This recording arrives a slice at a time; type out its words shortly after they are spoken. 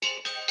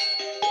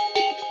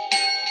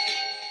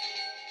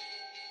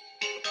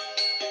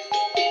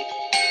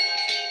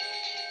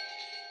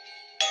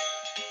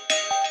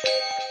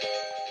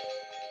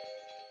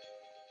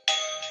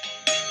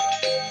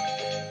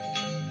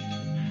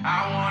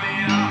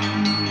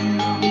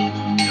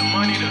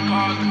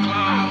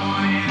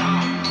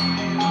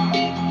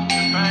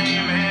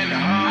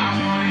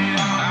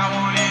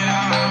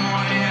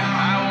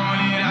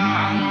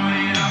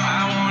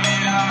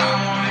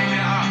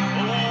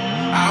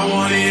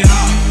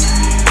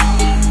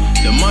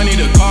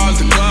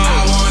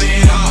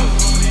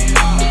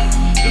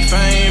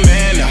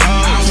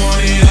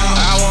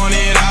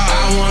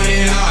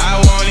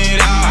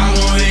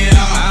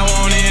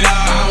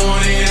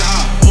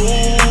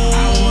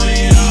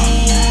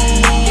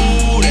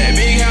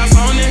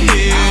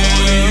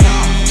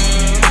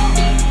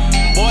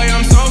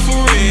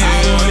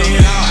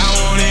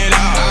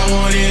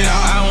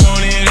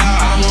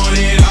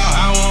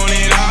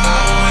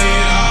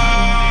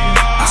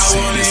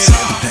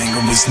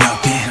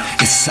nothing.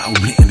 It's all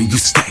in and you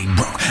stay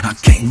broke. I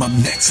came up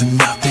next to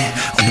nothing.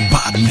 On the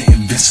bottom,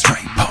 living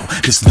straight pole.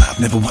 This life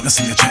never wanna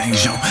see a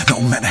change, yo.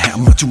 No matter how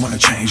much you wanna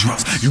change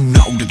roads, you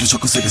know that the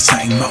struggle say the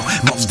same, mo.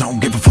 Most don't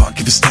give a fuck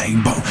if it's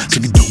stable.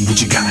 So you do what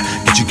you gotta,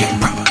 get your game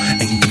proper.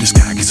 Aim for the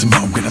sky, get some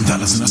more, get them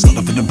dollars. And I start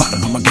up in the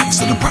bottom, put my game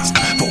so to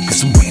prosper.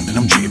 Focus and win, and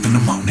I'm driven,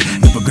 I'm on it.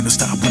 Never gonna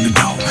stop when the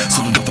goal. So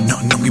don't for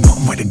nothing, only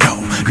one way to go.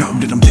 Know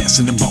that I'm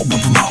dancing the ball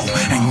from home.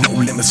 Ain't no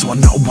limit, so I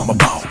know I'm a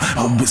ball.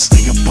 Always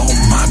stay up on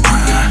my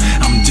grind.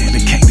 I'm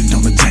dedicated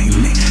on the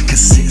daily,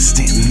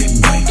 consistently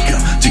wake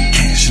up to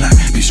cash like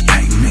bitch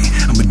pay me.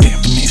 I'm a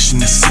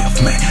definition of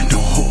self-made. The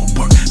hard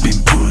work been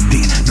put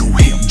in, no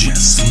help,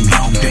 just some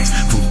long days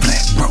from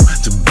black bro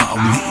to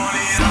ballin'.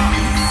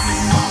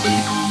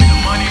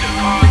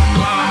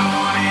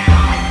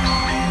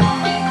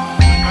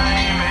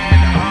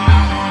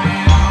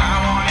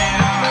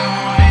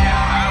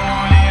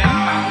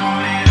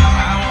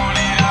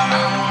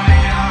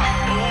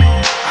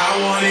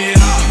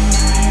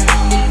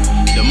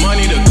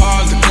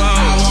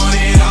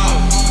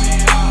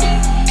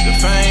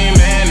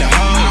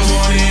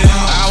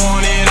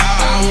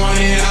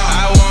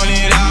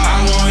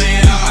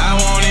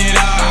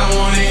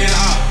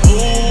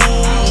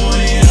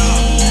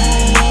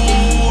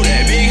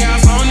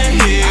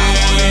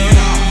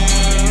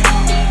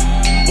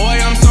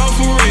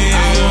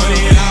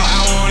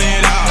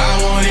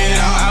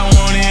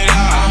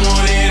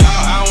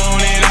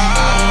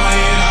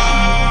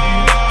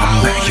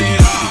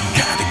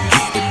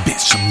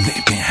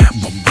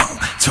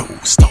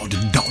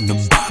 Started on the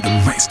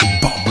bottom, race the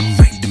ball and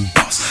made them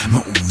boss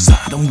moves.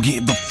 I don't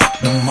give a fuck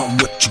no more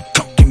what you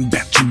talking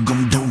about, you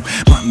gon' do.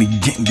 Money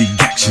and the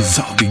actions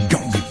all the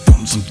only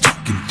forms I'm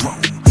talking from.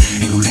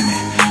 Ain't no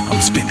limit,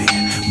 I'm spinning.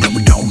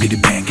 Rubber dog, get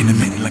it back in a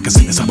minute like a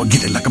sentence. I will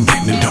get it like I'm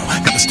banging the door.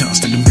 Got the stunts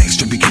to the max,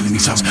 straight be killing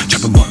these hoes.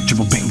 Chopping work,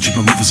 triple bang,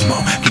 triple moving some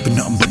more. Keeping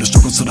nothing but the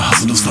struggle, so the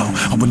hustle is slow.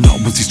 All I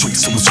know was these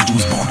streets, so a soldier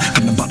was born.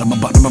 From the bottom,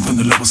 I'm from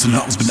the lowest of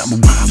lows. But I'ma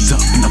rise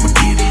up and I'ma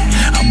get it.